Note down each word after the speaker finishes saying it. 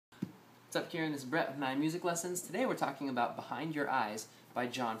What's up, Kieran? This is Brett with 9 Music Lessons. Today we're talking about Behind Your Eyes by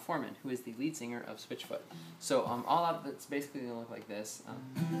John Foreman, who is the lead singer of Switchfoot. So all out, that's basically going to look like this.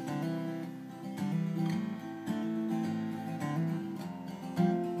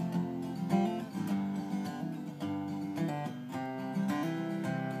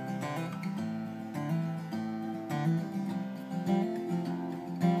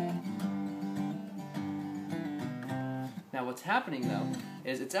 Now what's happening though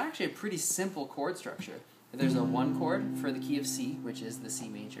is it's actually a pretty simple chord structure. There's a 1 chord for the key of C, which is the C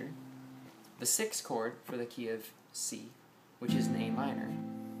major, the 6 chord for the key of C, which is an A minor,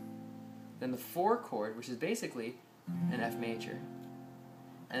 then the 4 chord, which is basically an F major,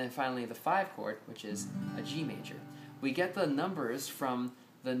 and then finally the 5 chord, which is a G major. We get the numbers from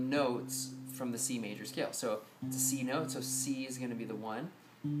the notes from the C major scale. So it's a C note, so C is going to be the 1,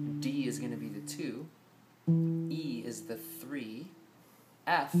 D is going to be the 2, E is the 3,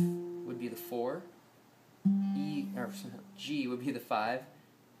 F would be the 4, G would be the 5,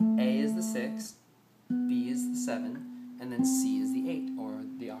 A is the 6, B is the 7, and then C is the 8, or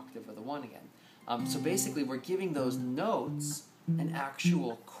the octave of the 1 again. So basically we're giving those notes an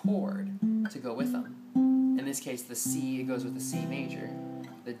actual chord to go with them. In this case, the C goes with the C major,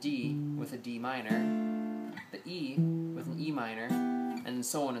 the D with a D minor, the E with an E minor, and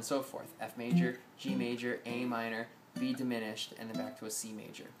so on and so forth. F major, G major, A minor, B diminished, and then back to a C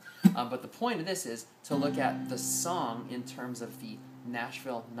major. But the point of this is to look at the song in terms of the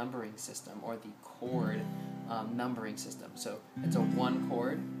Nashville numbering system, or the chord numbering system. So it's a 1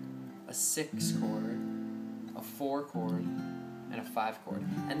 chord, a 6 chord, a 4 chord, and a 5 chord.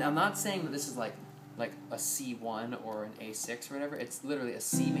 And I'm not saying that this is like a C1 or an A6 or whatever. It's literally a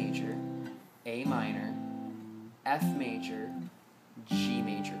C major, A minor, F major, G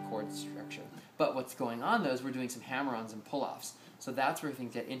major chord structure. But what's going on though is we're doing some hammer-ons and pull-offs. So that's where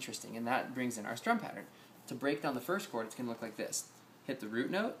things get interesting, and that brings in our strum pattern. To break down the first chord, it's going to look like this. Hit the root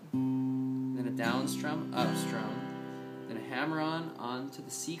note, then a down strum, up strum, then a hammer-on onto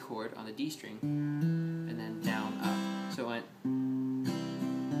the C chord on the D string, and then down, up. So it went, and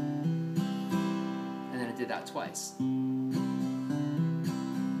then it did that twice.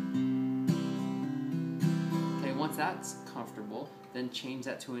 Once that's comfortable, then change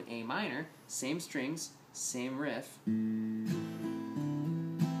that to an A minor, same strings, same riff.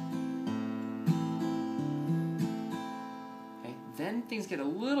 Okay, then things get a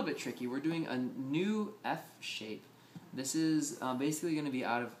little bit tricky. We're doing a new F shape. This is basically going to be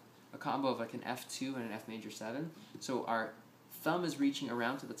out of a combo of like an F2 and an F major 7. So our thumb is reaching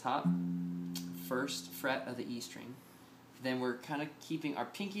around to the top, 1st fret of the E string. Then we're kind of keeping our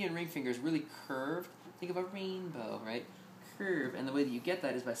pinky and ring fingers really curved. Think of a rainbow, right? Curve, and the way that you get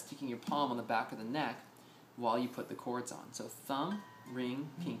that is by sticking your palm on the back of the neck while you put the chords on. So thumb, ring,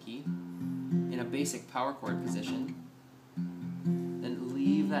 pinky, in a basic power chord position. Then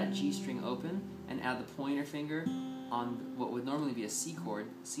leave that G string open and add the pointer finger on what would normally be a C chord,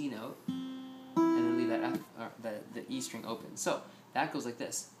 C note, and then leave that F, the E string open. So that goes like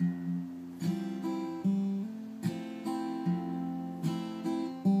this.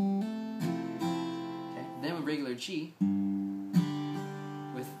 Regular G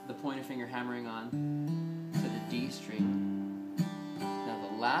with the pointer finger hammering on to the D string. Now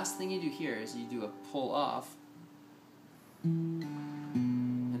the last thing you do here is you do a pull off and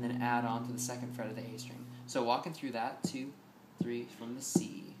then add on to the 2nd fret of the A string. So walking through that, 2, 3 from the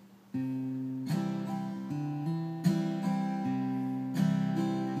C. A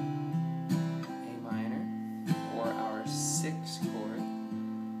minor, or our 6 chord,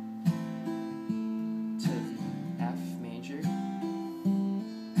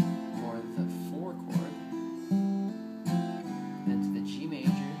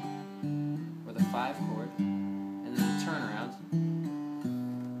 chord, and then the turnaround,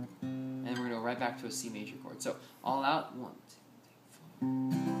 and we're going to go right back to a C major chord. So all out, 1, 2, 3,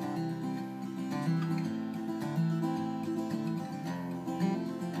 4.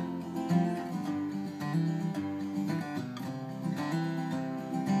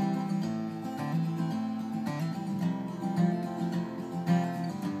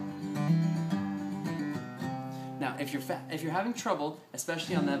 Now, if you're having trouble,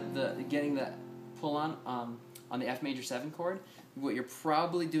 especially on the getting the pull on the F major 7 chord, what you're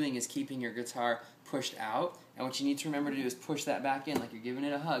probably doing is keeping your guitar pushed out, and what you need to remember to do is push that back in like you're giving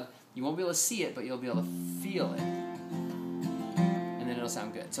it a hug. You won't be able to see it, but you'll be able to feel it, and then it'll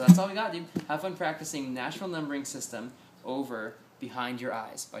sound good. So that's all we got, dude. Have fun practicing Nashville numbering system over Behind Your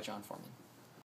Eyes by John Foreman.